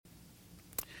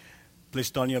Please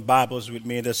turn your Bibles with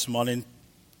me this morning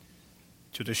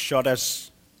to the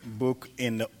shortest book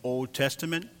in the Old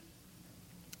Testament,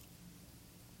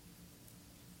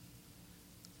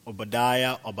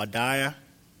 Obadiah.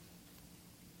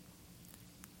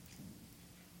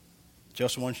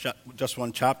 Just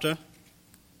one chapter.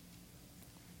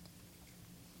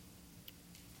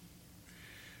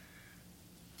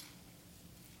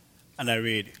 And I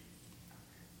read,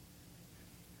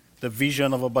 the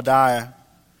vision of Obadiah.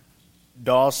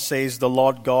 Thus says the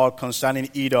Lord God concerning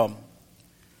Edom.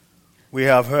 We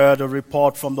have heard a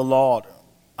report from the Lord,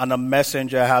 and a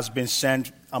messenger has been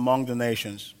sent among the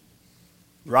nations.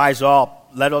 Rise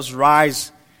up, let us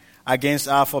rise against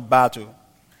her for battle.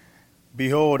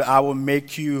 Behold, I will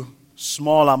make you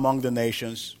small among the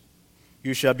nations.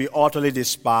 You shall be utterly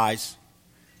despised.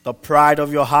 The pride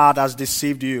of your heart has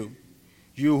deceived you,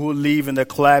 you who live in the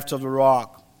cleft of the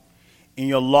rock. In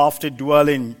your lofty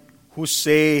dwelling, who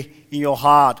say in your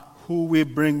heart, who will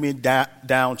bring me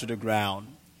down to the ground?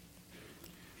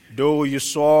 Though you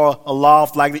soar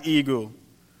aloft like the eagle,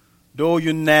 though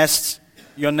your nest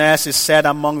is set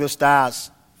among the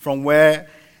stars, from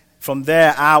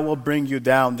there I will bring you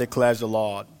down, declares the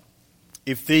Lord.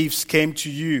 If thieves came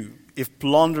to you, if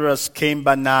plunderers came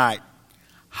by night,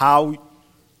 how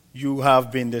you have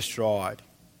been destroyed.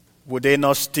 Would they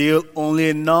not steal only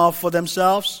enough for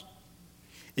themselves?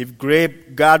 If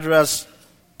grape gatherers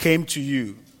came to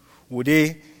you, would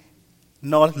they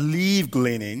not leave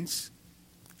gleanings?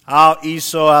 How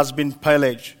Esau has been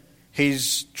pillaged,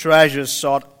 his treasures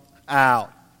sought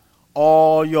out.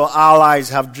 All your allies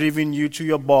have driven you to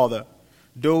your border.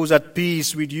 Those at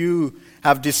peace with you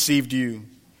have deceived you.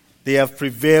 They have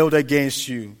prevailed against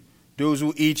you. Those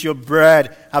who eat your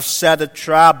bread have set a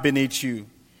trap beneath you.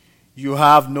 You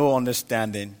have no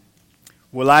understanding.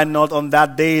 Will I not on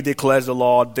that day, declares the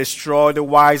Lord, destroy the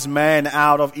wise men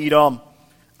out of Edom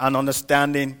and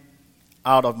understanding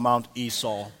out of Mount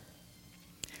Esau?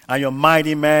 And your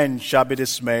mighty men shall be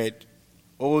dismayed,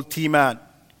 O Teman,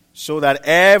 so that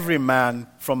every man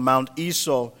from Mount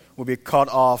Esau will be cut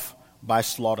off by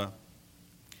slaughter.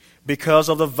 Because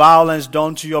of the violence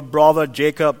done to your brother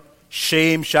Jacob,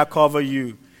 shame shall cover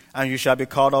you, and you shall be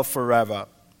cut off forever.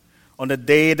 On the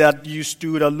day that you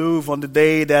stood aloof, on the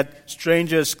day that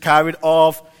strangers carried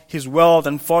off his wealth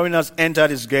and foreigners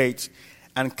entered his gates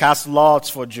and cast lots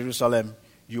for Jerusalem,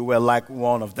 you were like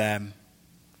one of them.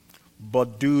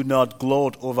 But do not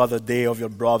gloat over the day of your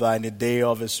brother in the day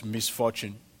of his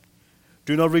misfortune.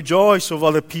 Do not rejoice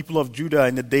over the people of Judah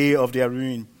in the day of their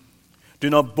ruin. Do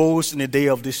not boast in the day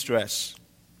of distress.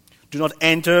 Do not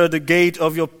enter the gate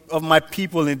of my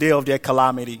people in the day of their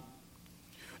calamity.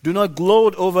 Do not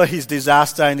gloat over his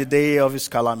disaster in the day of his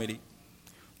calamity.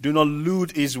 Do not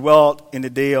loot his wealth in the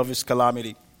day of his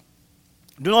calamity.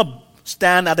 Do not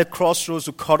stand at the crossroads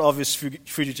to cut off his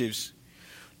fugitives.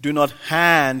 Do not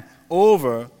hand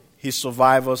over his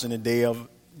survivors in the day of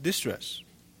distress.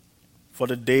 For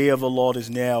the day of the Lord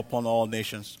is near upon all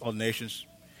nations.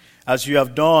 As you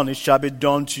have done, it shall be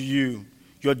done to you.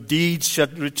 Your deeds shall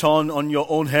return on your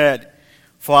own head.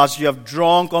 For as you have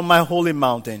drunk on my holy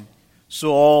mountain,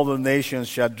 so all the nations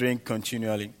shall drink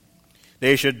continually.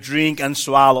 They shall drink and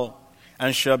swallow,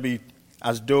 and shall be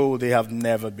as though they have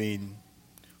never been.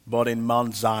 But in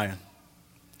Mount Zion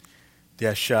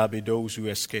there shall be those who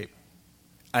escape,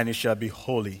 and it shall be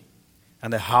holy,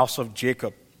 and the house of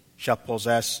Jacob shall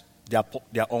possess their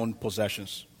own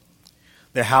possessions.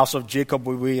 The house of Jacob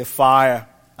will be a fire,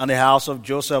 and the house of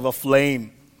Joseph a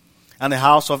flame, and the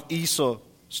house of Esau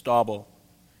stubble.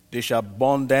 They shall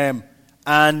burn them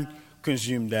and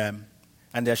consume them,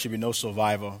 and there shall be no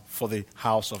survivor for the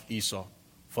house of Esau,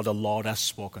 for the Lord has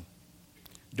spoken.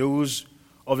 Those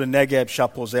of the Negeb shall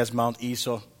possess Mount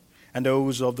Esau, and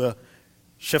those of the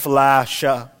Shephelah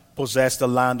shall possess the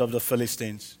land of the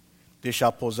Philistines. They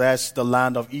shall possess the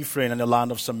land of Ephraim and the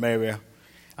land of Samaria,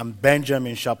 and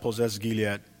Benjamin shall possess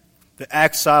Gilead. The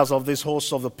exiles of this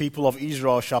host of the people of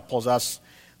Israel shall possess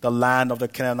the land of the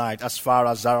Canaanites as far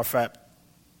as Zarephath,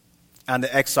 and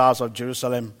the exiles of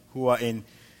Jerusalem who are in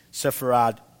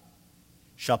Sepharad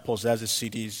shall possess the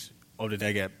cities of the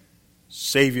Negeb.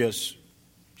 Saviors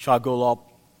shall go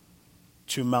up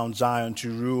to Mount Zion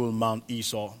to rule Mount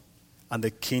Esau, and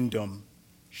the kingdom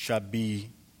shall be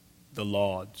the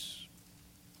Lord's.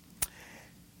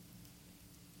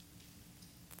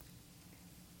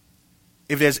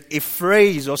 If there's a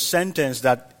phrase or sentence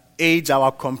that aids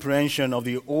our comprehension of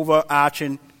the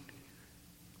overarching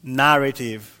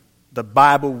narrative the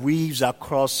Bible weaves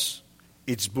across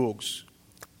its books,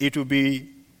 it will be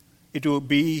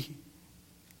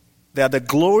that the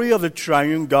glory of the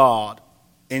triune God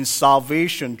in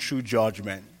salvation through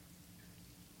judgment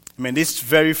I mean, this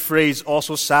very phrase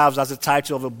also serves as the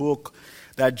title of a book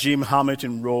that Jim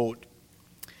Hamilton wrote.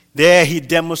 There he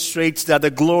demonstrates that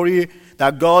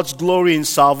that God's glory in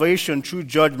salvation through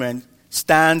judgment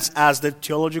stands as the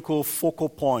theological focal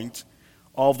point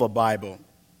of the Bible.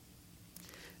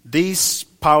 This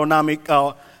panoramic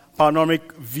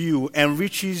view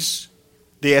enriches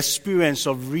the experience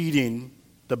of reading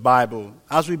the Bible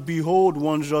as we behold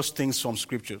wondrous things from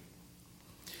Scripture.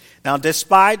 Now,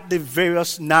 despite the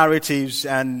various narratives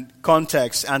and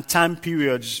contexts and time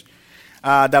periods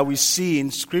that we see in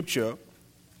Scripture,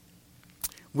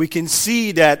 we can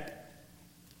see that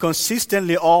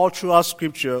consistently all throughout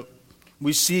Scripture,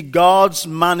 we see God's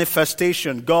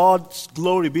manifestation, God's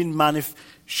glory being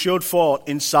showed forth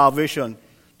in salvation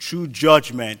through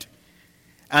judgment.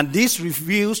 And this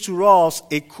reveals to us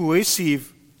a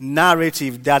cohesive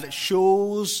narrative that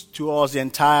shows to us the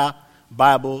entire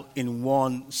Bible in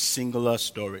one singular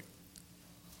story.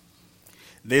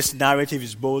 This narrative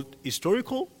is both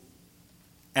historical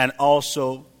and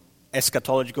also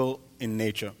eschatological in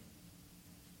nature.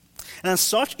 And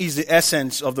such is the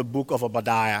essence of the book of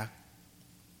Obadiah.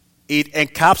 It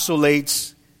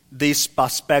encapsulates this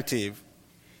perspective.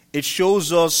 It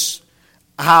shows us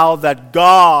how that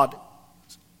God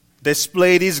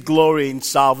displayed His glory in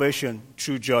salvation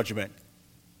through judgment.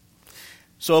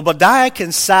 So Obadiah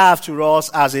can serve to us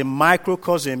as a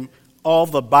microcosm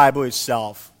of the Bible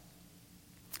itself.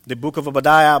 The book of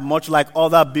Obadiah, much like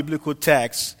other biblical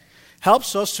texts,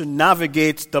 helps us to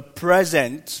navigate the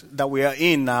present that we are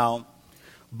in now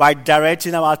by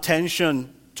directing our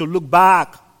attention to look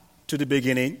back to the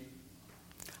beginning,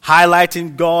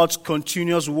 highlighting God's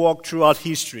continuous work throughout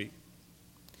history.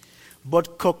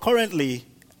 But concurrently,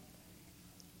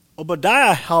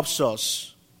 Obadiah helps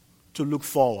us to look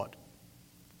forward,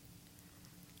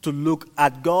 to look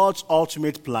at God's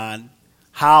ultimate plan,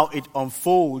 how it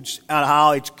unfolds and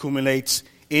how it culminates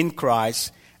in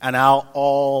Christ, and how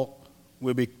all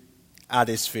will be at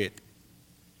His feet.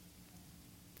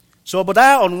 So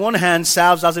Obadiah, on one hand,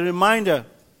 serves as a reminder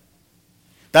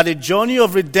that the journey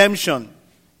of redemption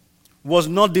was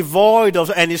not devoid of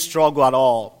any struggle at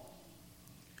all,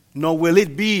 nor will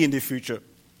it be in the future.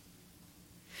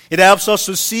 It helps us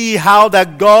to see how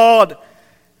that God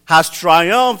has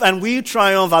triumphed and will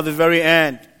triumph at the very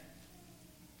end.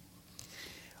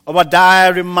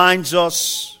 Obadiah reminds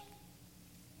us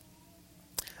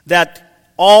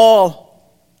that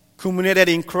all culminated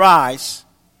in Christ,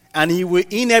 and He will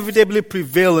inevitably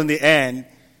prevail in the end,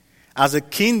 as the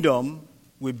kingdom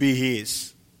will be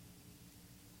His.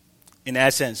 In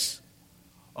essence,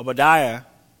 Obadiah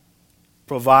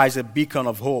provides a beacon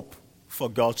of hope for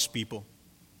God's people.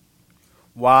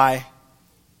 Why,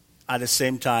 at the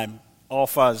same time,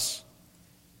 offers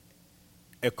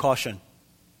a caution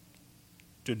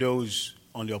to those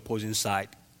on the opposing side.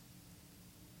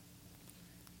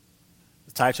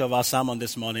 The title of our sermon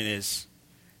this morning is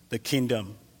 "The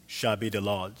Kingdom Shall Be the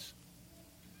Lord's."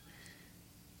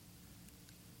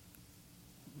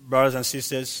 Brothers and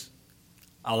sisters,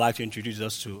 I'd like to introduce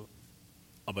us to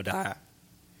Obadiah.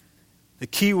 The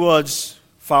key words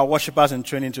for our worshipers in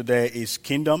training today is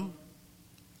kingdom,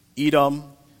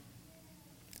 Edom,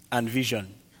 and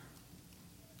vision.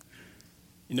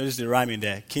 You notice the rhyme in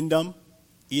there. Kingdom,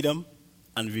 Edom,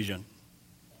 and vision.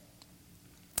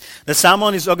 The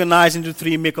sermon is organized into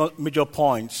three major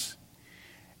points.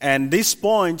 And these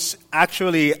points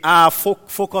actually are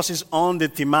focuses on the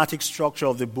thematic structure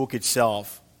of the book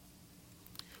itself.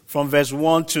 From verse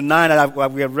 1 to 9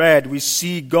 that we have read, we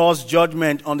see God's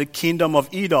judgment on the kingdom of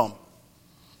Edom.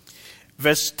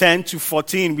 Verse 10 to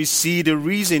 14, we see the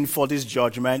reason for this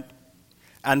judgment.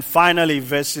 And finally,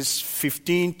 verses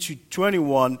 15 to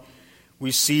 21,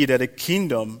 we see that the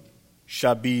kingdom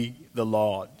shall be the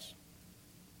Lord's.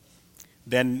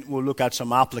 Then we'll look at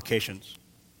some applications.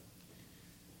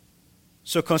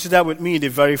 So consider with me the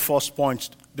very first point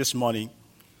this morning,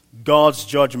 God's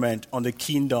judgment on the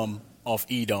kingdom of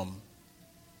Edom.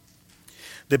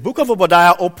 The book of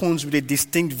Obadiah opens with a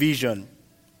distinct vision.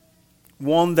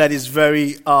 One that is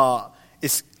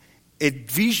is a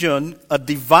vision, a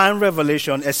divine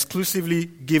revelation exclusively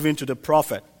given to the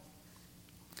prophet.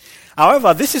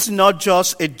 However, this is not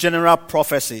just a general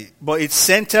prophecy, but it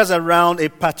centers around a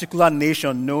particular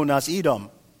nation known as Edom.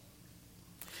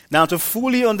 Now, to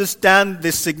fully understand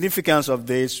the significance of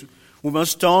this, we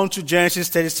must turn to Genesis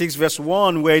 36, verse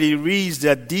 1, where it reads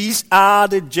that these are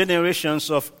the generations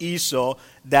of Esau,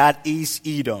 that is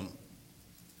Edom.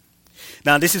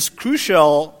 Now, this is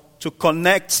crucial to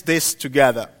connect this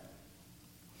together.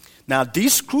 Now,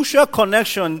 this crucial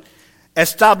connection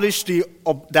established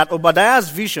that Obadiah's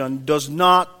vision does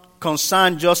not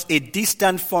concern just a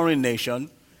distant foreign nation,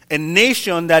 a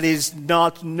nation that is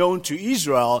not known to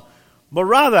Israel, but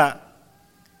rather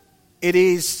it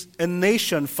is a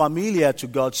nation familiar to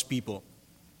God's people.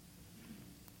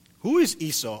 Who is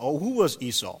Esau, or who was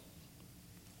Esau?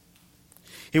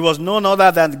 He was none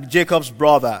other than Jacob's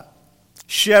brother,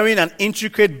 sharing an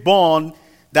intricate bond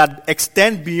that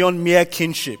extends beyond mere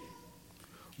kinship.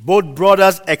 Both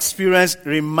brothers experienced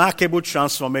remarkable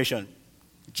transformation.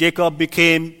 Jacob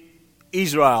became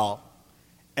Israel,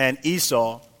 and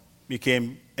Esau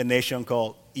became a nation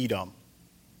called Edom.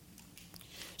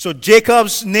 So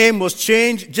Jacob's name was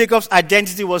changed, Jacob's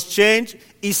identity was changed,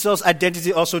 Esau's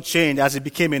identity also changed as he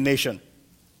became a nation.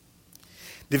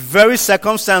 The very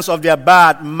circumstance of their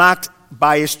birth, marked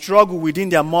by a struggle within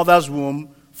their mother's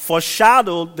womb,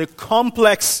 foreshadowed the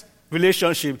complex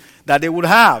relationship that they would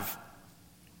have.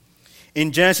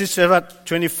 In Genesis chapter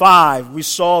 25, we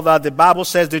saw that the Bible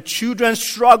says the children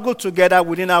struggled together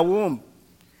within her womb.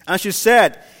 And she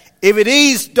said, "If it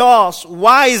is thus,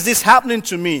 why is this happening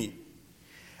to me?"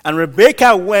 And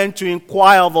Rebekah went to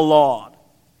inquire of the Lord.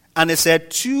 And he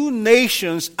said, "Two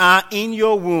nations are in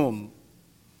your womb,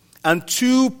 and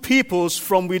two peoples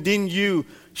from within you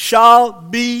shall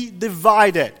be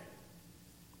divided.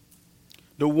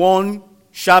 The one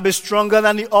shall be stronger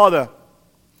than the other.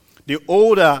 The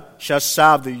older shall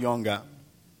serve the younger."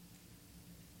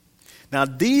 Now,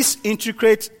 this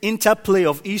intricate interplay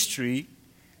of history,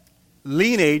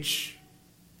 lineage,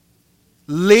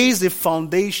 lays the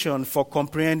foundation for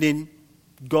comprehending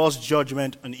God's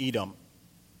judgment on Edom.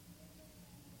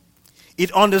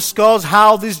 It underscores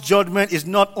how this judgment is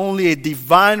not only a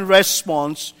divine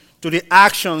response to the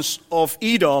actions of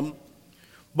Edom,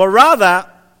 but rather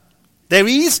there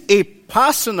is a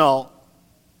personal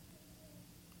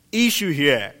issue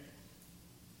here.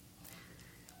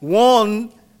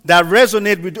 One that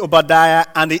resonates with Obadiah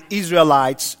and the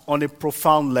Israelites on a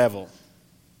profound level.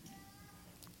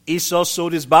 Esau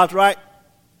sold his birthright.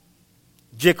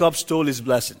 Jacob stole his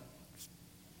blessing.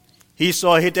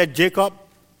 Esau hated Jacob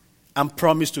and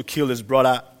promised to kill his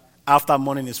brother after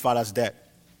mourning his father's death.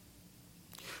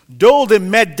 Though they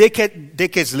met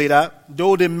decades later,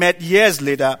 though they met years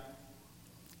later,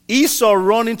 Esau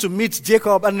running to meet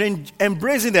Jacob and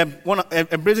embracing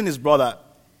his brother.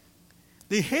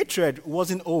 The hatred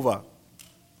wasn't over,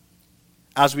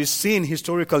 as we've seen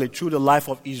historically through the life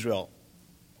of Israel.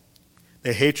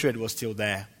 The hatred was still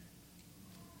there.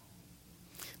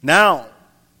 Now,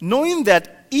 knowing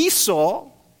that Esau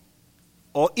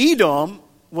or Edom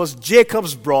was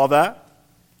Jacob's brother,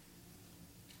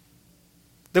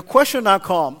 the question now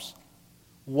comes,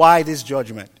 why this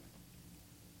judgment?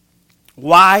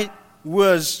 Why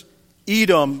was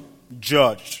Edom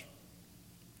judged?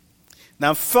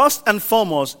 Now, first and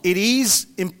foremost, it is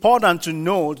important to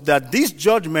note that this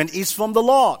judgment is from the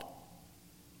Lord.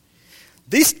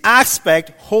 This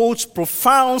aspect holds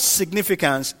profound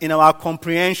significance in our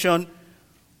comprehension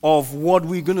of what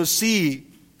we're going to see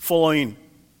following,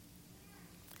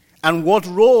 and what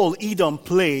role Edom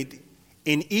played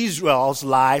in Israel's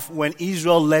life when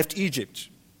Israel left Egypt.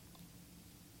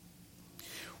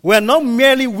 We're not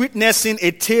merely witnessing a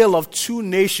tale of two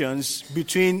nations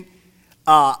between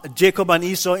Jacob and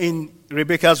Esau in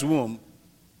Rebekah's womb,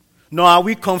 nor are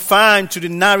we confined to the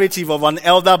narrative of an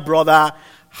elder brother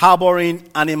harboring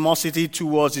animosity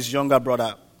towards his younger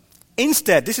brother.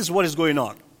 Instead, this is what is going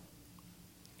on.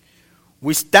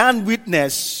 We stand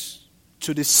witness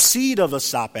to the seed of the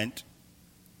serpent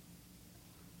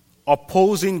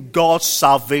opposing God's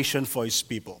salvation for his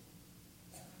people.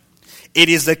 It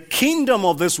is the kingdom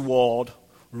of this world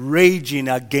raging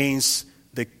against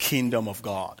the kingdom of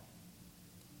God.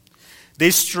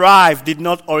 This strife did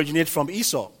not originate from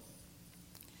Esau.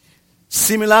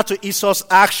 Similar to Esau's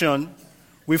action,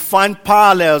 we find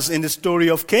parallels in the story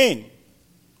of Cain,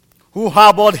 who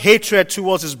harbored hatred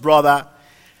towards his brother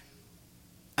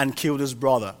and killed his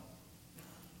brother.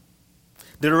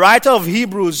 The writer of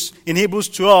Hebrews, in Hebrews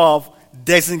 12,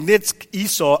 designates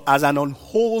Esau as an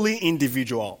unholy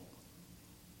individual.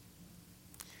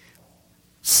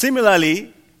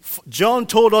 Similarly, John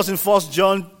told us in 1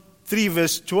 John 3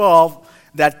 verse 12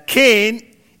 that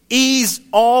Cain is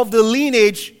of the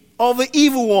lineage of the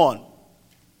evil one.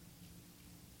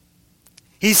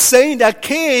 He's saying that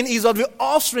Cain is of the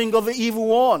offspring of the evil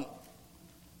one.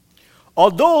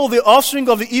 Although the offspring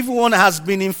of the evil one has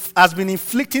been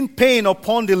inflicting pain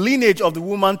upon the lineage of the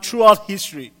woman throughout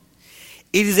history,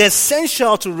 it is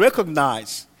essential to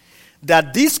recognize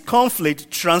that this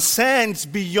conflict transcends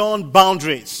beyond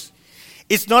boundaries.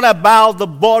 It's not about the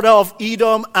border of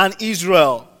Edom and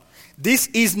Israel. This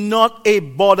is not a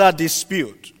border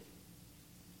dispute.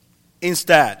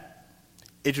 Instead,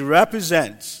 it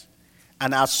represents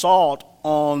an assault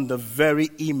on the very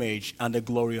image and the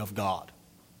glory of God.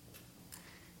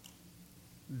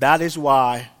 That is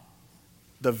why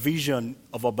the vision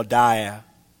of Obadiah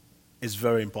is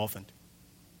very important.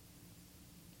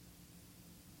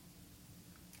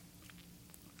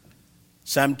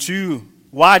 Psalm 2,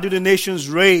 why do the nations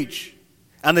rage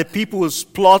and the peoples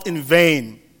plot in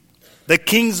vain? The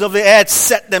kings of the earth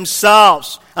set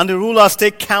themselves, and the rulers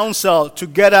take counsel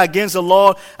together against the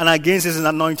Lord and against his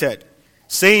anointed,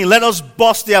 saying, let us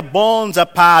burst their bonds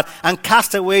apart and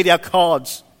cast away their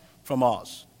cords from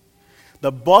us.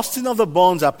 The bursting of the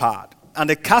bonds apart and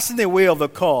the casting away of the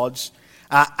cords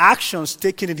are actions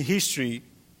taken in history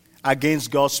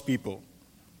against God's people.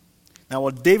 Now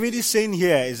what David is saying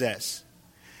here is this,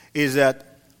 is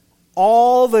that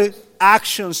all the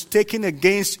actions taken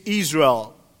against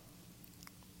Israel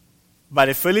by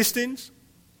the Philistines,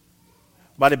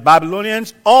 by the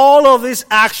Babylonians, all of these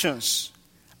actions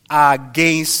are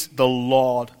against the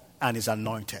Lord and his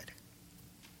anointed.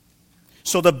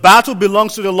 So the battle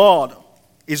belongs to the Lord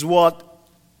is what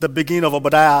the beginning of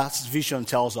Obadiah's vision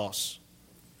tells us.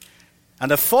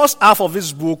 And the first half of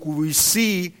this book, we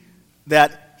see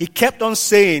that he kept on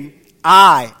saying,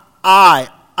 I.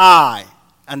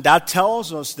 And that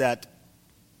tells us that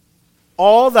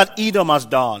all that Edom has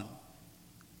done,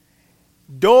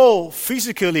 though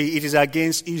physically it is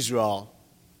against Israel,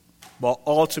 but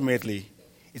ultimately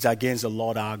it's against the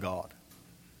Lord our God.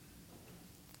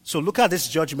 So look at this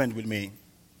judgment with me.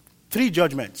 3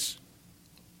 judgments.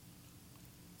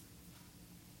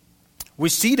 We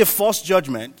see the first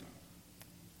judgment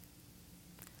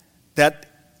that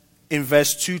in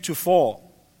verse 2 to 4.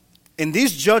 In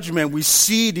this judgment, we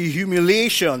see the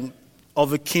humiliation of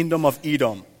the kingdom of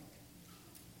Edom.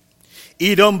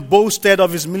 Edom boasted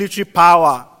of his military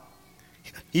power.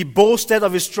 He boasted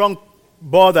of his strong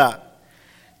border.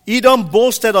 Edom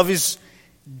boasted of his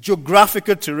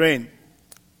geographical terrain.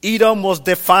 Edom was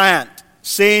defiant,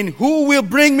 saying, who will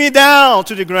bring me down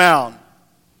to the ground?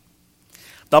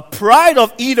 The pride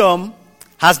of Edom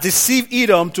has deceived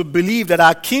Edom to believe that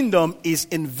our kingdom is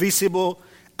invisible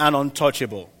and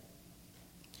untouchable.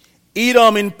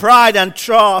 Edom, in pride and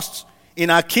trust in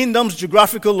our kingdom's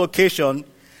geographical location,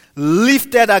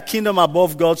 lifted our kingdom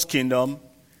above God's kingdom,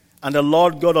 and the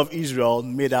Lord God of Israel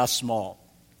made us small.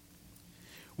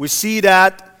 We see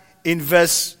that in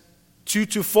verse 2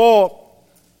 to 4,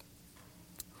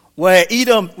 where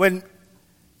Edom, when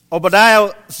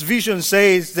Obadiah's vision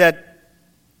says that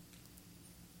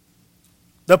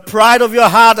the pride of your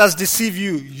heart has deceived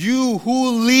you, you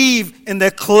who live in the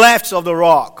clefts of the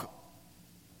rock.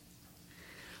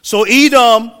 So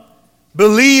Edom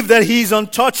believed that he is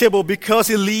untouchable because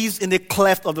he lives in the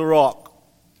cleft of the rock.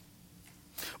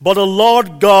 But the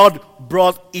Lord God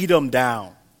brought Edom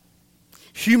down,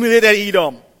 humiliated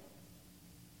Edom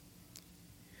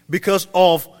because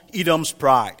of Edom's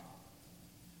pride.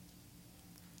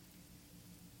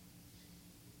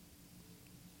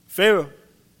 Pharaoh,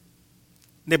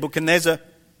 Nebuchadnezzar,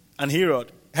 and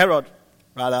Herod,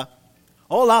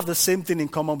 all have the same thing in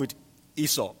common with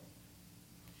Esau.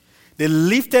 They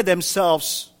lifted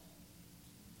themselves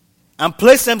and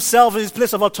placed themselves in his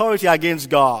place of authority against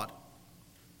God.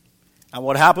 And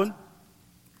what happened?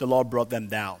 The Lord brought them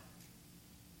down.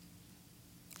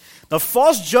 The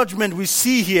first judgment we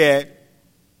see here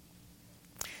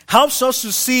helps us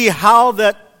to see how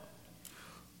that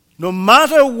no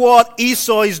matter what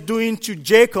Esau is doing to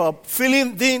Jacob,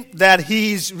 feeling that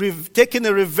he is taking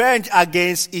a revenge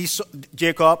against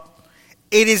Jacob,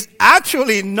 it is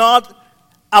actually not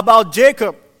about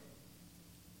Jacob.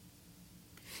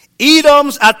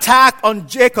 Edom's attack on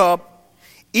Jacob,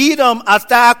 Edom's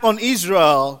attack on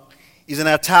Israel, is an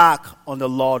attack on the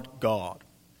Lord God.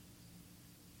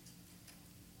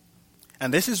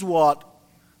 And this is what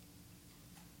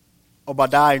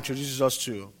Obadiah introduces us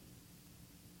to.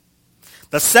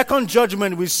 The second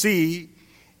judgment we see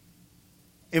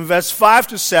in verse 5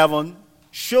 to 7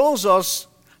 shows us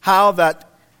how that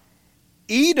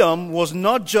Edom was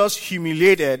not just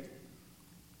humiliated,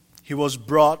 he was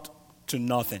brought to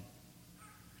nothing.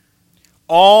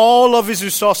 All of his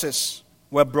resources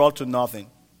were brought to nothing.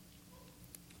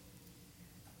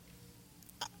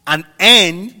 An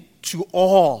end to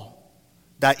all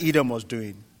that Edom was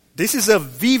doing. This is a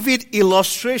vivid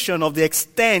illustration of the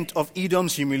extent of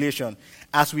Edom's humiliation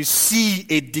as we see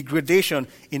a degradation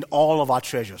in all of our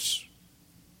treasures.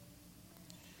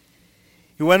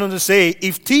 He went on to say,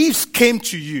 if thieves came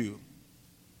to you,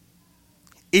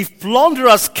 if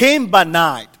plunderers came by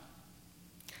night,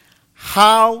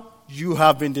 how you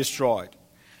have been destroyed.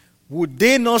 Would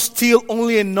they not steal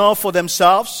only enough for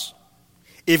themselves?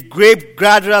 If grape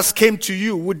gatherers came to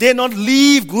you, would they not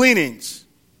leave gleanings?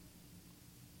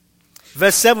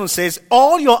 Verse 7 says,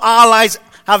 all your allies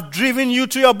have driven you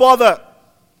to your bother.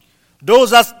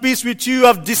 Those at peace with you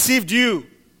have deceived you.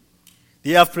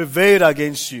 They have prevailed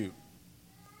against you.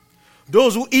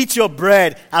 Those who eat your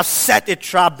bread have set a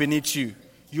trap beneath you.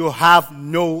 You have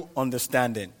no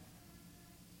understanding.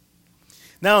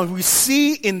 Now we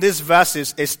see in these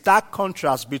verses a stark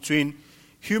contrast between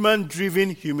human-driven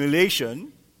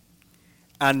humiliation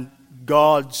and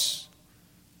God's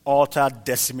utter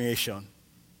decimation.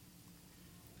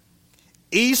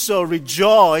 Esau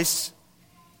rejoiced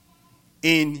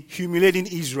in humiliating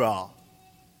Israel.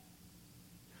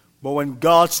 But when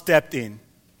God stepped in,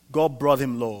 God brought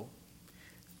him low.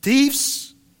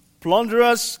 Thieves,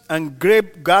 plunderers, and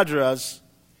grape gatherers,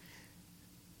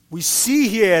 we see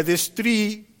here these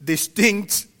three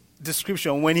distinct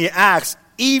descriptions when he asks,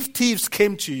 if thieves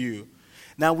came to you.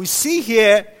 Now we see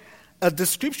here a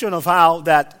description of how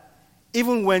that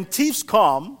even when thieves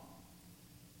come,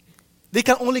 they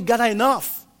can only gather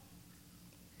enough.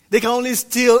 They can only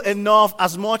steal enough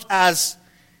as much as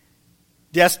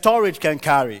their storage can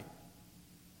carry.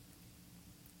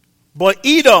 But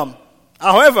Edom,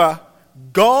 however,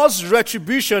 God's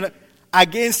retribution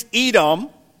against Edom,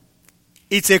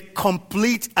 it's a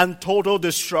complete and total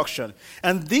destruction.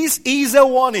 And this is a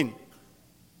warning.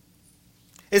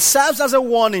 It serves as a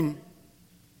warning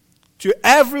to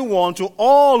everyone, to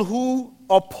all who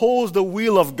oppose the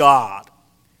will of God.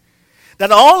 That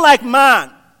unlike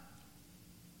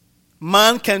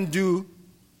man can do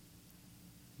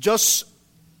just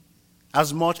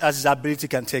as much as his ability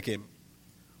can take him.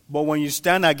 But when you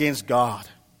stand against God,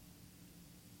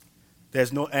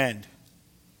 there's no end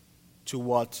to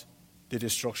what the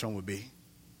destruction will be.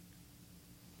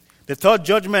 The third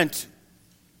judgment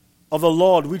of the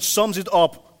Lord, which sums it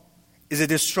up, is the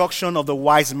destruction of the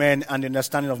wise men and the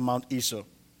understanding of Mount Esau.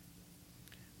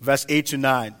 Verse 8 to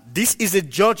 9. This is the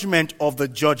judgment of the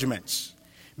judgments.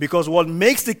 Because what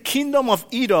makes the kingdom of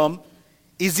Edom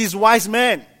is these wise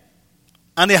men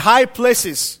and the high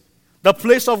places, the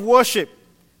place of worship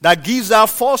that gives our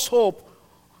false hope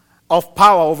of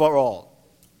power over all.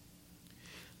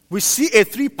 We see a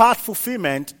three-part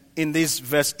fulfillment in this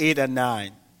verse 8 and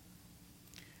 9.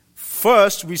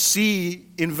 First, we see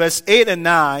in verse 8 and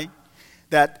 9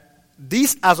 that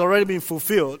this has already been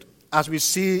fulfilled, as we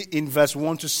see in verse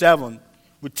 1 to 7,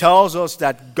 which tells us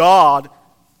that God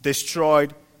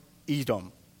destroyed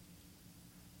Edom.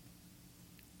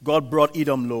 God brought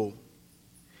Edom low.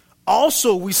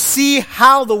 Also, we see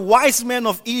how the wise men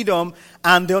of Edom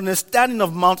and the understanding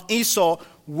of Mount Esau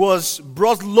was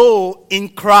brought low in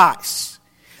Christ.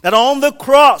 That on the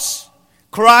cross,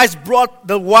 Christ brought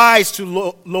the wise to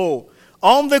low.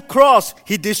 On the cross,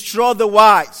 he destroyed the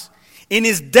wise. In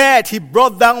his death, he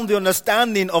brought down the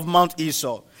understanding of Mount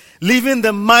Esau, leaving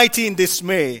the mighty in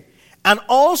dismay. And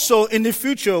also in the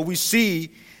future, we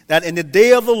see that in the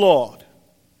day of the Lord,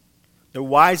 the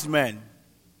wise men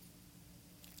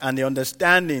and the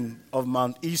understanding of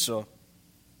Mount Esau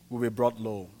will be brought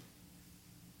low.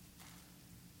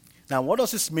 Now, what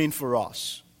does this mean for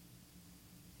us?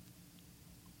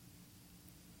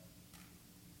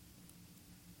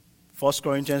 First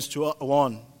Corinthians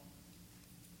 1,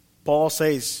 Paul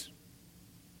says,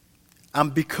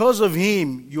 and because of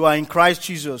him you are in Christ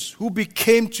Jesus, who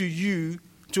became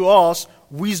to us,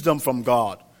 wisdom from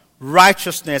God,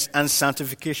 righteousness and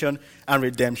sanctification and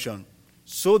redemption.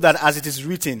 So that as it is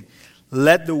written,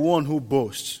 let the one who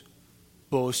boasts,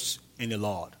 boast in the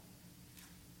Lord.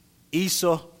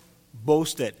 Esau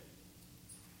boasted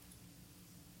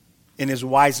in his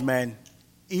wise men.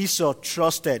 Esau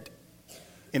trusted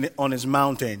on his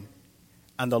mountain,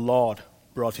 and the Lord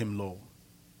brought him low.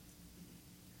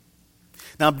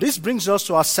 Now, this brings us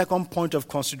to our second point of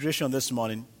consideration this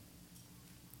morning,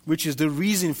 which is the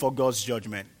reason for God's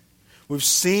judgment. We've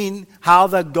seen how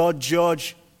that God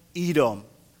judged Edom.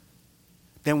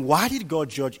 Then why did God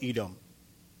judge Edom?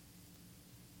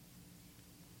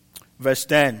 Verse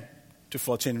 10 to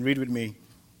 14, read with me.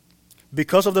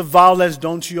 Because of the violence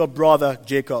done to your brother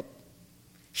Jacob,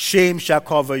 shame shall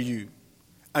cover you,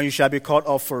 and you shall be cut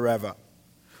off forever.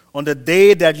 On the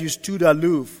day that you stood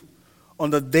aloof, on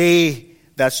the day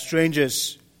that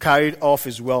strangers carried off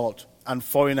his wealth, and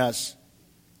foreigners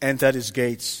entered his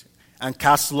gates, and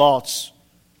cast lots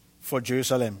for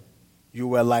Jerusalem, you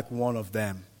were like one of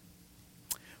them.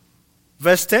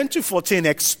 Verse 10 to 14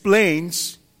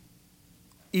 explains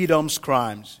Edom's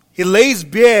crimes. He lays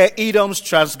bare Edom's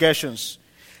transgressions.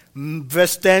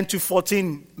 Verse 10 to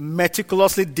 14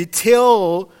 meticulously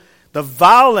detail the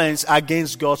violence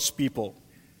against God's people.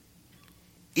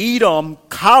 Edom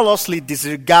callously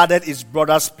disregarded his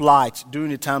brother's plight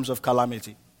during the times of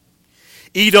calamity.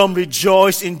 Edom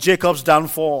rejoiced in Jacob's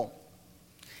downfall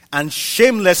and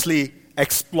shamelessly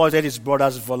exploited his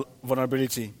brother's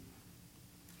vulnerability.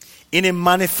 In a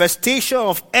manifestation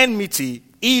of enmity,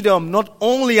 Edom not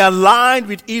only aligned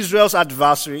with Israel's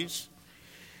adversaries,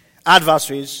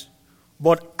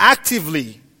 but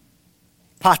actively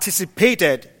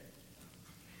participated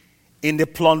in the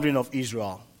plundering of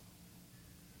Israel.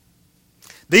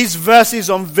 These verses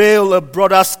unveil a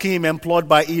broader scheme employed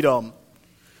by Edom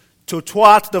to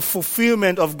thwart the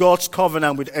fulfillment of God's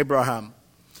covenant with Abraham.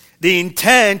 The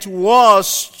intent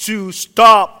was to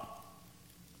stop.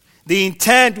 The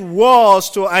intent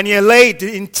was to annihilate.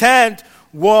 The intent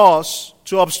was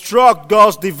to obstruct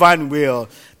God's divine will,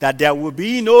 that there will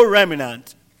be no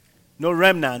remnant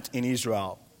in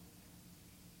Israel.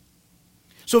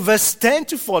 So verse 10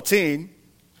 to 14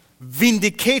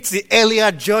 vindicates the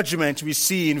earlier judgment we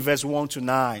see in verse 1 to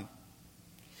 9.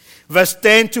 Verse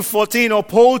 10 to 14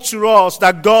 upholds to us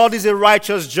that God is a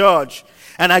righteous judge,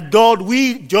 and that God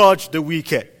will judge the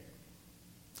wicked.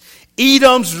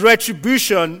 Edom's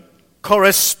retribution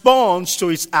corresponds to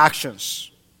its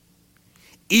actions.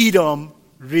 Edom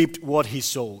reaped what he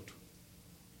sowed.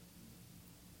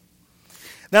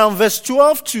 Now, verse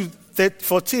 12 to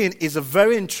 14 is a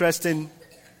very interesting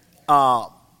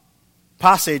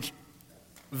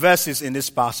verses in this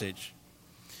passage.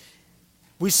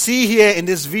 We see here in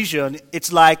this vision,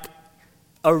 it's like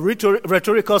a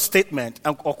rhetorical statement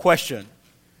or question.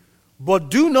 But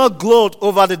do not gloat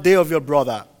over the day of your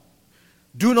brother.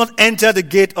 Do not enter the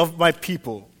gate of my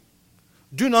people.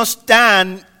 Do not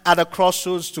stand at the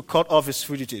crossroads to cut off his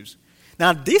fugitives.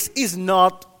 Now, this is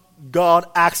not God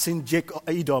asking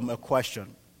Edom a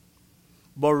question,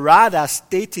 but rather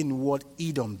stating what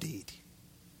Edom did.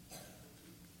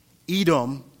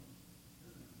 Edom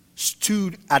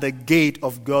stood at the gate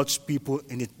of God's people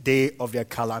in the day of their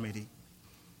calamity.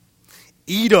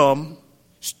 Edom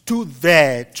stood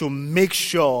there to make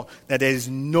sure that there is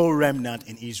no remnant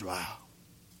in Israel.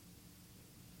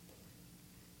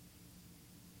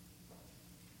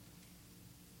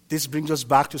 This brings us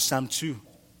back to Psalm 2,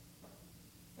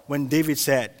 when David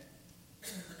said,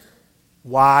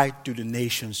 "Why do the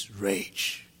nations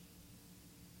rage?"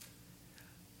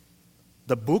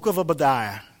 The book of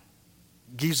Obadiah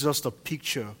gives us the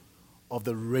picture of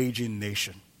the raging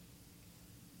nation.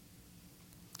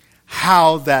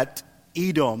 How that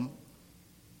Edom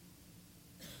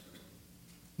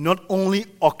not only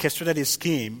orchestrated a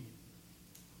scheme,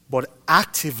 but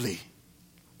actively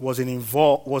was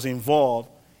involved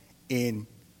in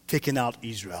taking out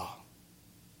Israel.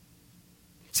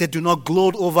 He said, do not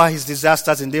gloat over his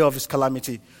disasters in the day of his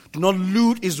calamity. Do not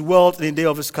loot his wealth in the day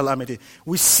of his calamity.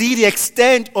 We see the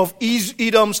extent of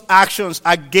Edom's actions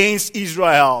against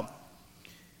Israel.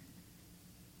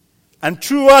 And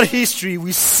throughout history,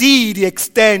 we see the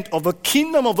extent of the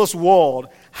kingdom of this world,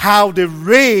 how they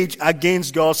rage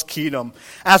against God's kingdom.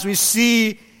 As we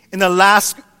see in the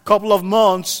last couple of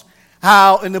months,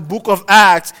 how in the book of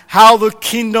Acts, how the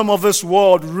kingdom of this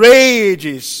world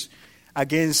rages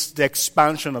against the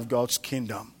expansion of God's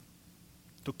kingdom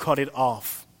to cut it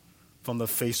off from the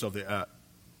face of the earth.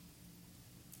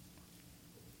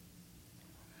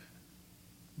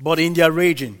 But in their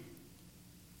raging,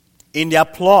 in their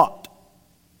plot,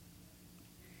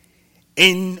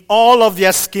 in all of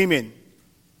their scheming,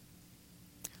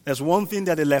 there's one thing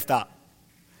that they left out.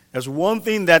 There's one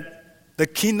thing that the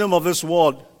kingdom of this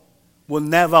world will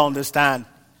never understand,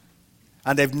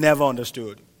 and they've never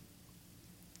understood.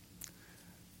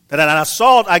 That an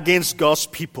assault against God's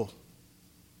people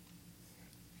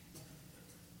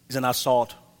is an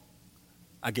assault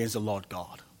against the Lord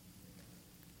God.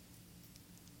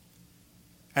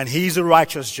 And He's a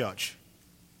righteous judge.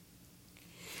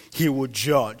 He will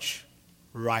judge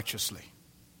righteously.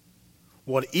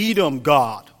 What Edom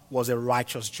got was a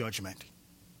righteous judgment.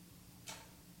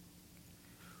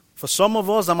 For some of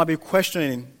us, I might be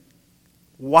questioning,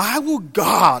 why would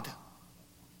God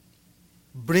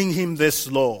bring him this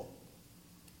low?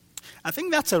 I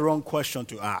think that's a wrong question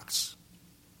to ask.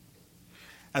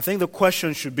 I think the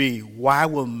question should be, why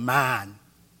will man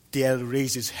dare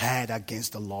raise his head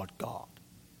against the Lord God?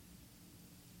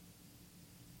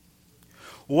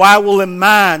 Why will a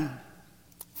man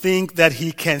think that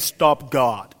he can stop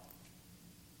God?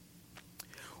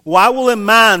 Why will a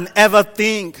man ever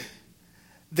think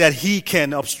that he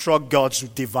can obstruct God's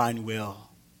divine will?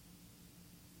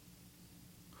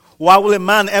 Why will a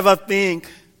man ever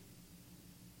think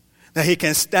that he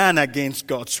can stand against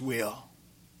God's will?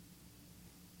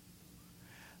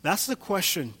 That's the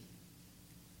question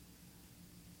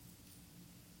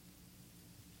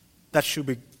that should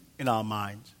be in our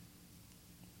minds.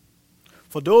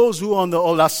 For those who are on the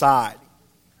other side,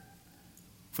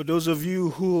 for those of you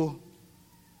who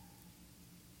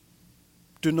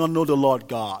do not know the Lord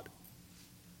God,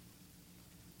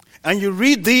 and you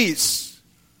read this,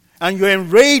 and you're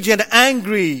enraged and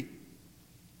angry,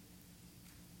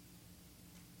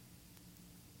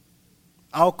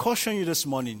 I'll caution you this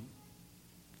morning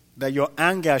that your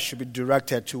anger should be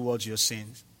directed towards your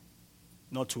sins,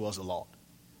 not towards the Lord.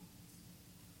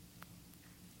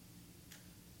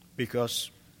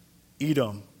 Because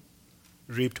Edom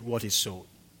reaped what he sowed.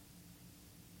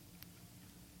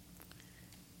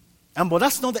 But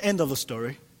that's not the end of the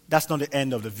story. That's not the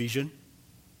end of the vision.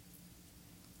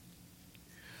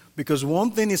 Because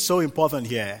one thing is so important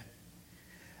here,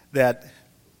 that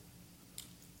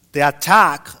the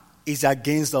attack is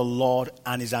against the Lord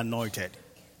and his anointed.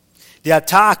 The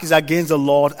attack is against the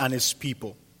Lord and his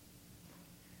people.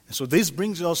 And so this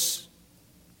brings us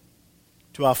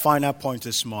to our final point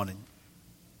this morning,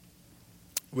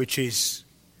 which is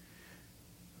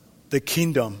the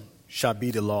kingdom shall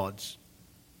be the Lord's.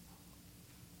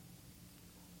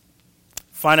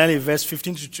 Finally, verse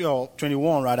 15 to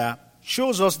 21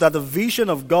 shows us that the vision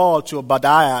of God to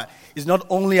Obadiah is not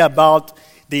only about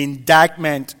the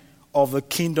indictment of the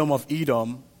kingdom of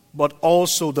Edom, but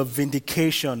also the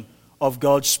vindication of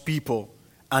God's people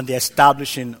and the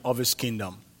establishing of his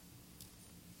kingdom.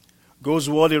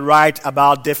 Goldsworthy writes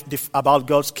about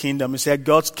God's kingdom. He said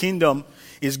God's kingdom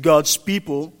is God's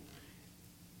people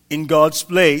in God's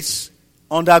place,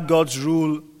 under God's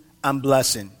rule and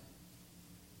blessing.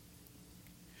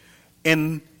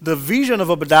 In the vision of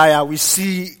Obadiah, we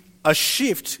see a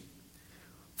shift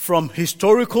from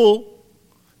historical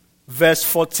verse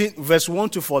 1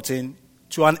 to 14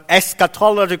 to an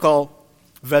eschatological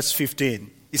verse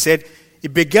 15. He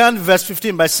began verse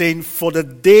 15 by saying, "For the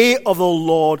day of the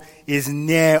Lord is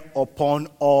near upon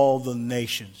all the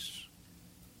nations."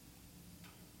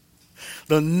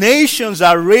 The nations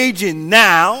are raging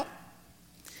now.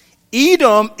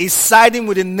 Edom is siding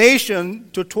with the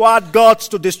nation to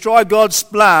destroy God's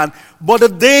plan, but the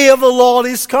day of the Lord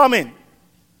is coming.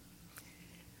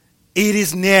 It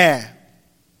is near.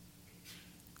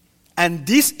 And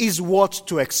this is what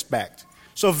to expect.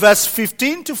 So verse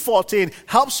 15 to 14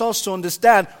 helps us to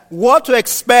understand what to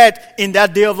expect in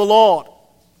that day of the Lord.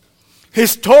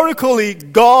 Historically,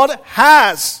 God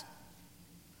has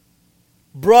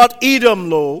brought Edom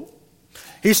low.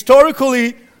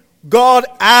 Historically, God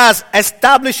has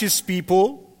established his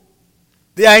people.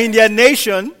 They are in their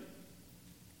nation.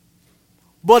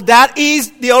 But that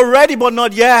is the already but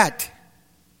not yet.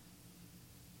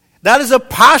 That is a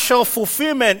partial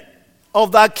fulfillment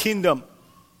of that kingdom.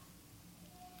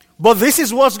 But this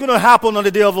is what's going to happen on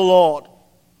the day of the Lord.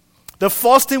 The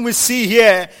first thing we see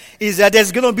here is that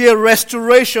there's going to be a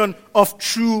restoration of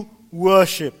true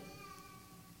worship.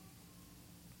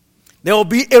 There will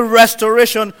be a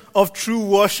restoration of true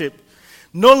worship.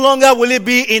 No longer will it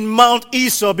be in Mount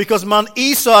Esau, because Mount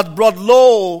Esau had brought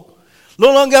low.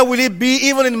 No longer will it be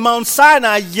even in Mount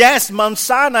Sinai. Yes, Mount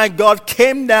Sinai, God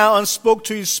came down and spoke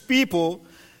to his people.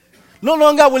 No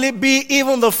longer will it be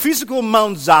even the physical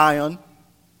Mount Zion.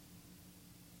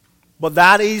 But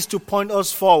that is to point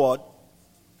us forward,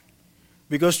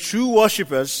 because true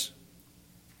worshippers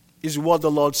is what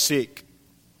the Lord seeks.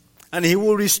 And he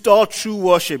will restore true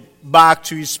worship back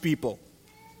to his people.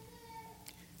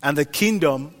 And the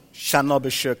kingdom shall not be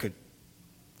shaken.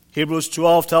 Hebrews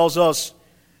 12 tells us,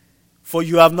 "For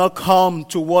you have not come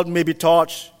to what may be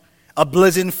touched, a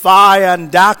blazing fire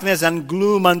and darkness and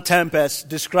gloom and tempest,"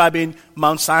 describing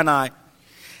Mount Sinai,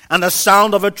 "and the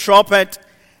sound of a trumpet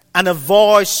and a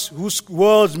voice whose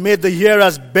words made the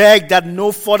hearers beg that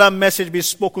no further message be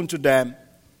spoken to them.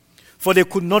 For they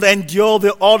could not endure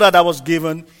the order that was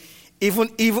given.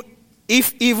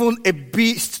 If even a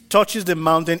beast touches the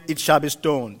mountain, it shall be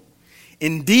stoned.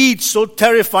 Indeed, so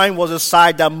terrifying was the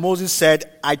sight that Moses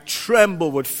said, I tremble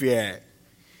with fear.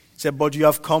 He said, but you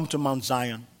have come to Mount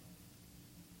Zion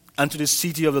and to the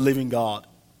city of the living God,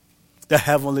 the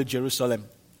heavenly Jerusalem,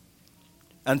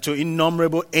 and to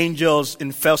innumerable angels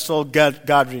in festal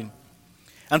gathering,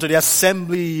 and to the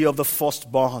assembly of the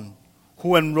firstborn,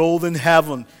 who enrolled in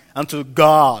heaven, and to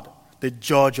God, the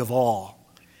judge of all,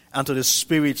 and to the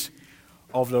Spirit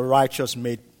of the righteous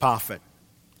made perfect,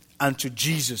 and to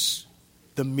Jesus,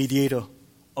 the mediator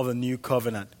of a new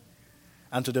covenant,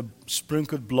 and to the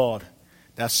sprinkled blood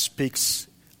that speaks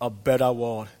a better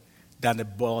word than the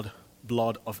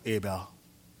blood of Abel.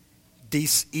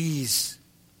 This is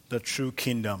the true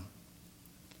kingdom.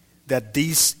 That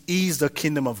this is the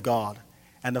kingdom of God.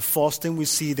 And the first thing we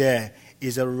see there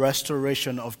is a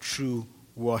restoration of true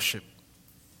worship.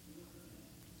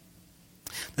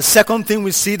 The second thing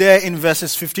we see there in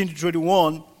verses 15 to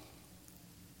 21,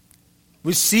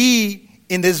 we see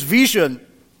in this vision,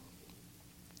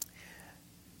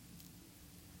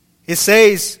 it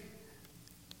says,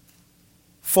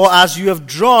 "For as you have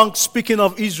drunk," speaking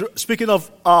of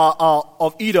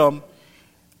Edom,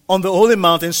 "on the holy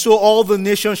mountain, so all the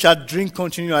nations shall drink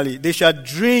continually. They shall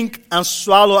drink and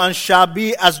swallow and shall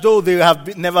be as though they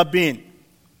have never been."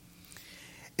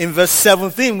 In verse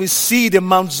 17, we see the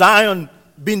Mount Zion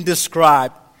being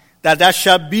described, that there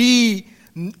shall be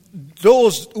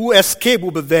those who escape will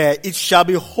be there. It shall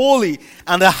be holy,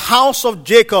 and the house of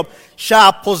Jacob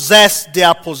shall possess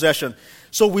their possession.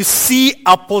 So we see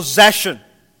a possession.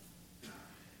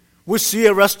 We see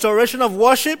a restoration of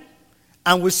worship,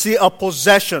 and we see a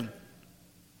possession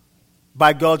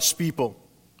by God's people.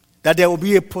 That there will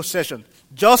be a possession.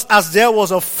 Just as there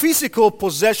was a physical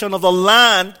possession of the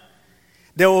land,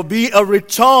 there will be a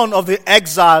return of the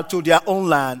exile to their own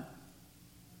land.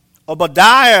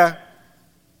 Obadiah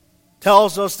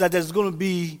tells us that there's going to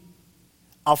be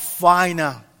a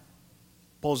final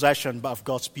possession of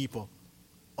God's people,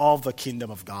 of the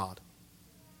kingdom of God.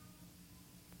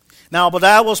 Now,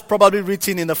 Obadiah was probably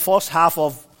written in the first half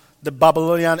of the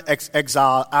Babylonian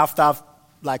exile after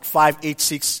like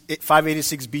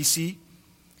 586 BC,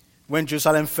 when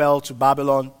Jerusalem fell to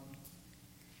Babylon,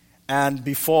 and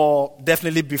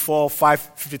definitely before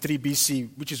 553 BC,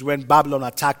 which is when Babylon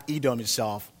attacked Edom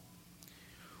itself.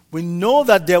 We know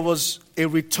that there was a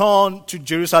return to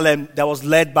Jerusalem that was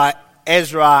led by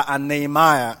Ezra and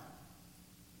Nehemiah.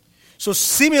 So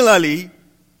similarly,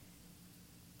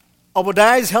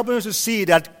 Obadiah is helping us to see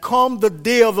that come the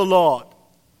day of the Lord,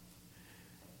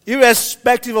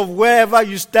 irrespective of wherever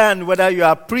you stand, whether you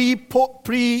are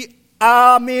pre-Amil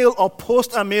or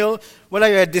post-Amil, whether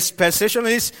you're a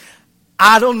dispensationalist,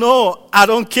 I don't know. I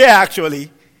don't care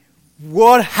actually.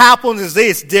 What happens is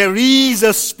this: there is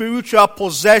a spiritual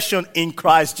possession in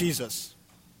Christ Jesus.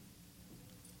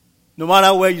 No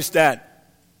matter where you stand,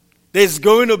 there's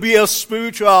going to be a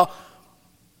spiritual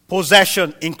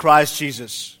possession in Christ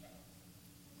Jesus.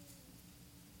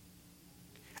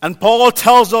 And Paul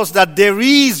tells us that there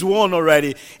is one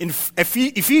already. In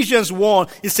Ephesians 1,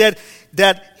 he said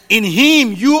that in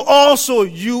him you also,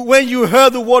 when you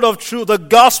heard the word of truth, the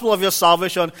gospel of your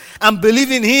salvation, and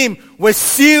believed in him, were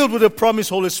sealed with the promised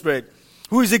Holy Spirit,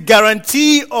 who is a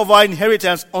guarantee of our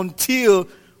inheritance until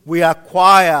we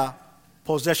acquire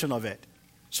possession of it.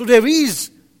 So there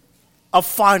is a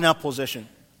final possession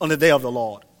on the day of the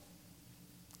Lord.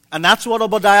 And that's what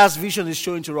Obadiah's vision is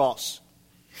showing to us.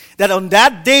 That on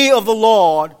that day of the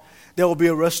Lord, there will be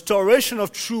a restoration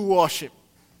of true worship.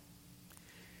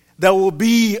 There will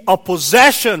be a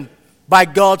possession by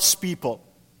God's people.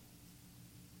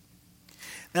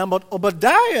 Now, but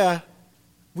Obadiah,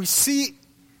 we see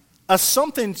as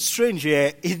something strange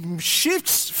here. It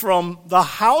shifts from the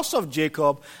house of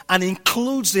Jacob and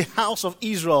includes the house of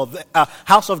Israel, the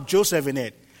house of Joseph in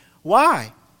it.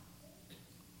 Why?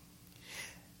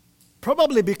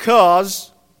 Probably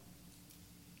because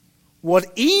what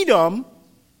Edom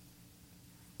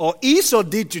or Esau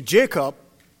did to Jacob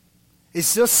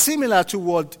is just similar to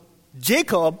what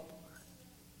Jacob,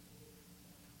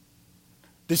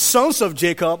 the sons of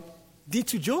Jacob, did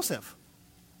to Joseph.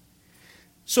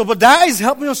 So Obadiah is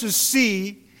helping us to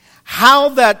see how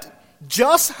that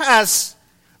just as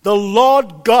the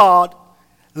Lord God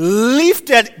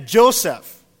lifted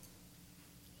Joseph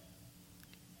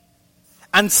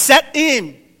and set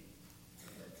him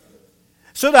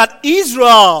so that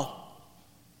Israel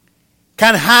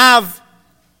can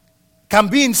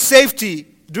be in safety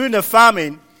during the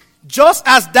famine, just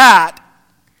as that,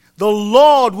 the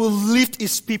Lord will lift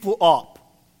his people up.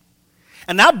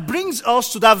 And that brings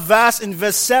us to that verse in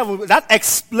verse 7 that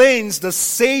explains the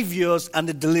saviors and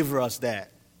the deliverers there.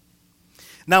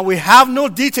 Now we have no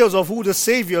details of who the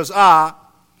saviors are,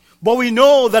 but we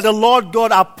know that the Lord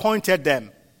God appointed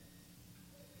them.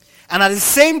 And at the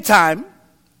same time,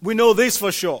 we know this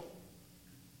for sure,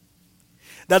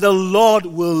 that the Lord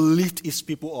will lift his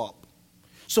people up.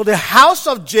 So the house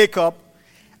of Jacob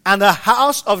and the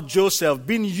house of Joseph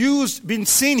being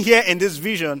seen here in this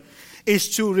vision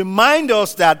is to remind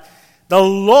us that the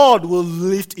Lord will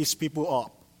lift his people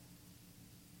up.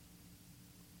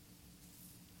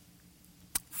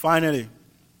 Finally,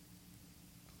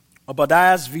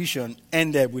 Obadiah's vision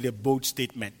ended with a bold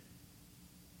statement.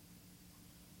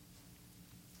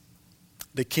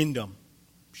 The kingdom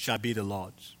shall be the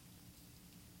Lord's.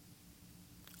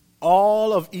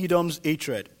 All of Edom's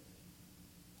hatred,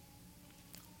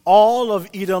 all of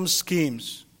Edom's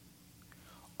schemes,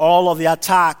 all of the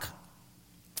attack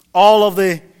all of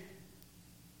the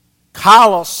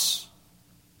callousness,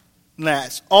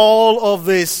 all of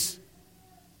this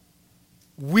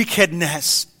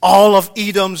wickedness, all of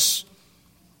Edom's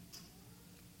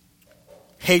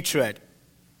hatred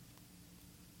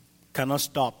cannot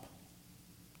stop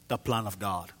the plan of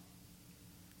God.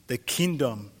 The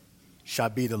kingdom shall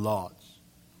be the Lord's.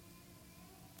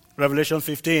 Revelation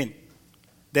 15.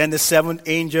 Then the seventh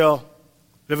angel,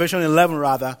 Revelation 11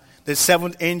 rather, the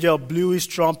seventh angel blew his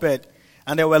trumpet,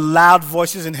 and there were loud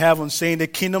voices in heaven saying, the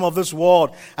kingdom of this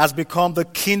world has become the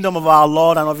kingdom of our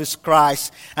Lord and of his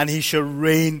Christ, and he shall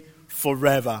reign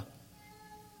forever.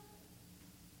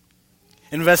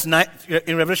 In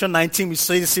Revelation 19, we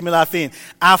see a similar thing.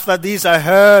 After this, I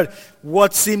heard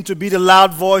what seemed to be the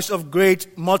loud voice of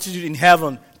great multitude in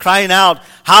heaven, crying out,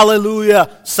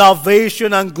 Hallelujah!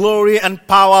 Salvation and glory and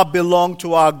power belong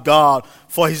to our God,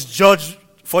 for his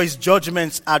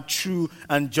judgments are true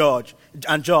and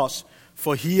just.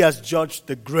 For he has judged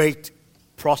the great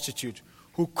prostitute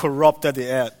who corrupted the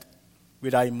earth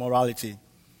with her immorality,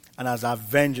 and has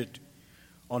avenged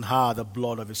on her the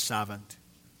blood of his servant.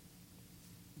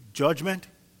 Judgment,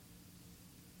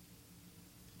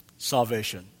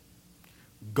 salvation.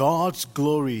 God's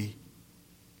glory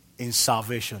in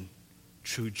salvation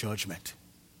through judgment.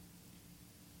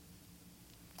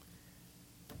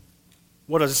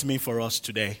 What does this mean for us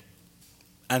today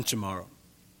and tomorrow?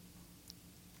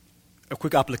 A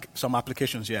quick some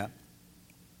applications here.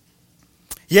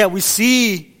 Yeah, we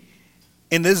see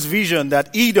in this vision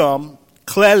that Edom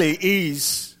clearly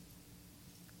is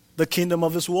the kingdom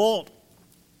of this world.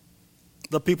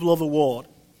 The people of the world.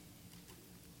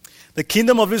 The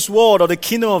kingdom of this world, or the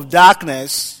kingdom of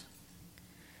darkness,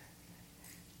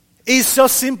 is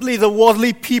just simply the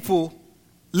worldly people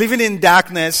living in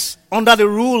darkness under the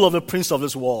rule of the prince of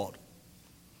this world.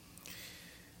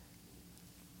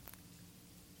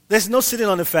 There's no sitting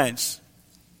on the fence.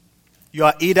 You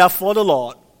are either for the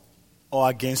Lord or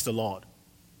against the Lord.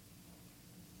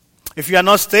 If you are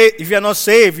not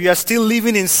saved, you are still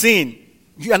living in sin.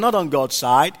 You are not on God's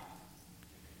side.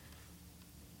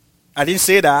 I didn't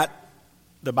say that.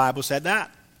 The Bible said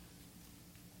that.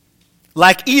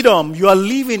 Like Edom, you are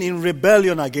living in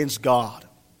rebellion against God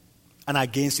and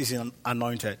against his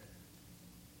anointed.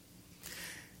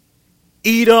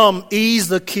 Edom is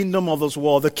the kingdom of this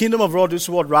world. The kingdom of this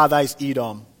world rather is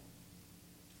Edom.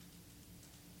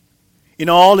 In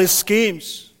all his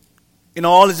schemes, in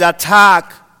all his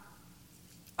attack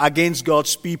against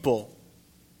God's people,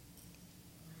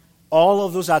 all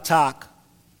of those attacks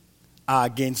are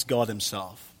against God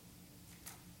himself.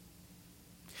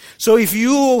 So if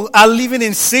you are living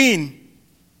in sin,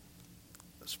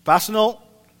 it's personal,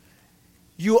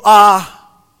 you are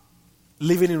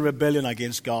living in rebellion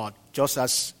against God, just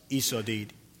as Esau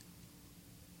did.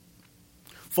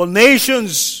 For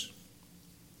nations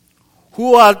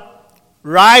who are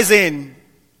rising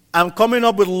and coming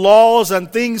up with laws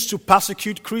and things to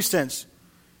persecute Christians,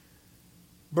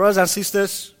 brothers and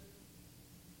sisters,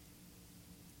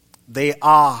 they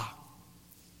are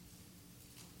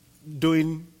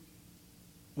doing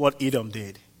what Edom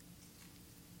did.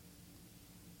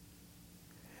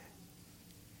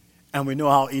 And we know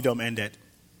how Edom ended.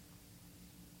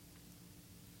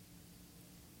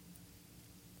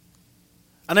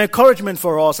 An encouragement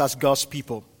for us as God's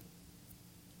people,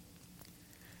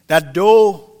 that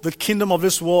though the kingdom of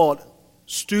this world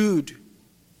stood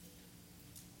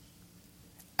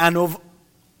and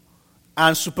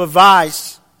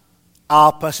supervised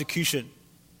our persecution,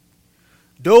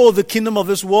 though the kingdom of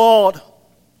this world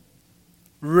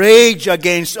raged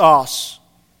against us,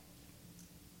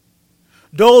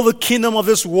 though the kingdom of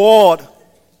this world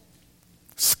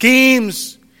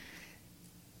schemes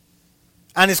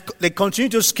and they continue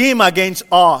to scheme against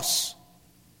us,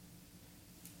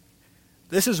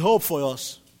 this is hope for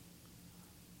us,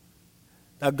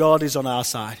 that God is on our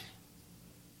side.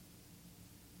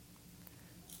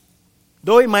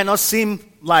 Though it might not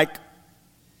seem like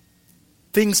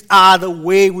things are the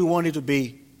way we want it to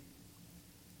be,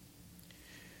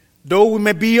 though we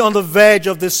may be on the verge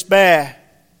of despair,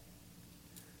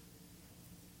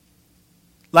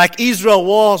 like Israel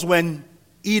was when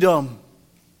Edom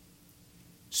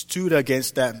stood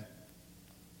against them,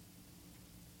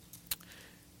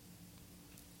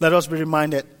 let us be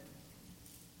reminded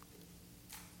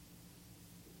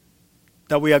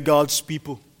that we are God's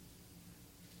people.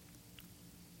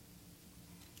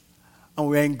 And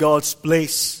we are in God's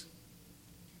place,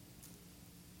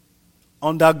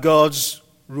 under God's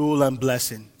rule and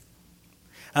blessing.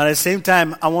 And at the same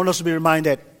time, I want us to be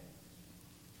reminded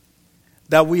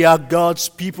that we are God's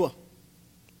people,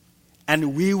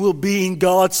 and we will be in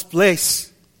God's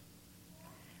place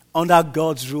under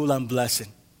God's rule and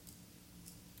blessing.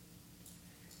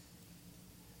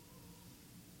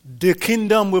 The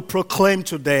kingdom we proclaim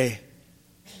today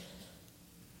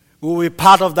will be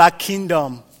part of that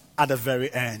kingdom at the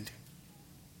very end.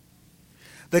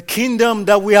 The kingdom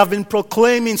that we have been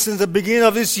proclaiming since the beginning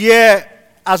of this year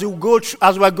as we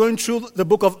are going through the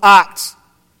book of Acts.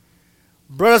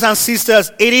 Brothers and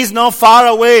sisters, it is not far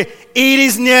away. It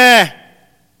is near.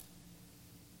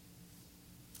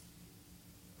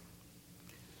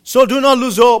 So do not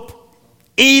lose hope.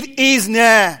 It is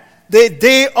near. The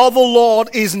day of the Lord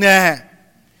is near.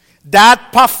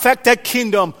 That perfected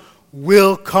kingdom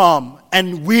will come,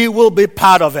 and we will be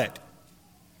part of it.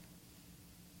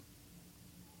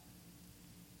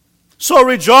 So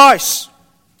rejoice.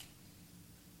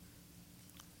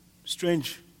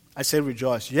 Strange. I say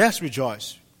rejoice. Yes,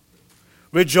 rejoice.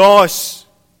 Rejoice.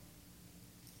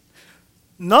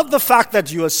 Not the fact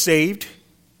that you are saved.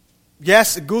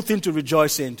 Yes, a good thing to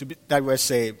rejoice in, that we're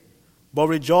saved. But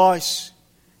rejoice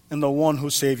in the one who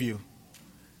saved you.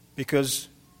 Because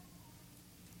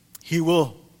he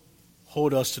will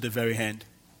hold us to the very end.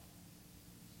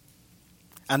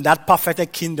 And that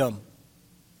perfected kingdom,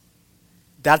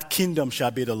 that kingdom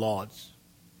shall be the Lord's.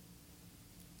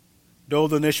 Though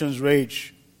the nations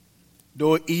rage,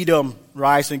 though Edom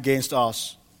rise against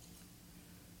us,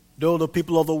 though the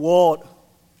people of the world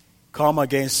come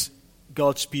against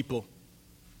God's people,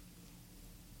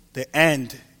 the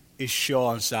end is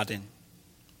sure and certain.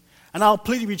 And I'll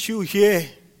plead with you here,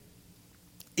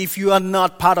 if you are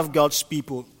not part of God's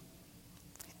people,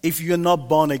 if you are not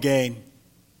born again,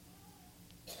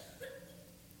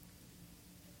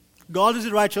 God is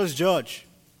the righteous judge.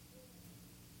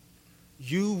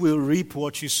 You will reap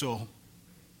what you sow.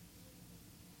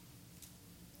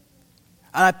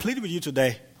 And I plead with you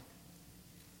today.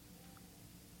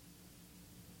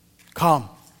 Come.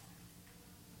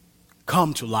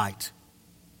 Come to light.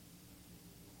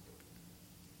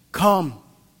 Come.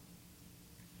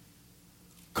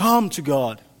 Come to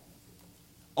God.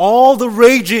 All the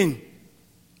raging,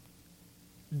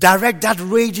 direct that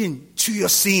raging to your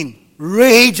sin.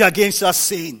 Rage against your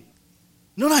sin.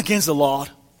 Not against the Lord.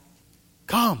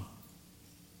 Come.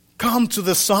 Come to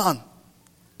the Son.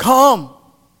 Come.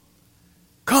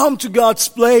 Come to God's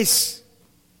place.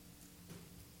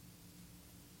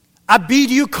 I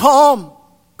bid you come.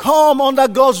 Come under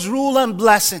God's rule and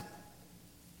blessing.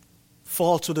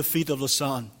 Fall to the feet of the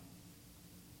Son.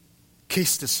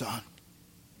 Kiss the Son.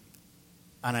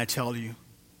 And I tell you,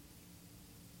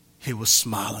 He will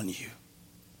smile on you.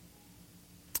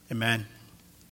 Amen.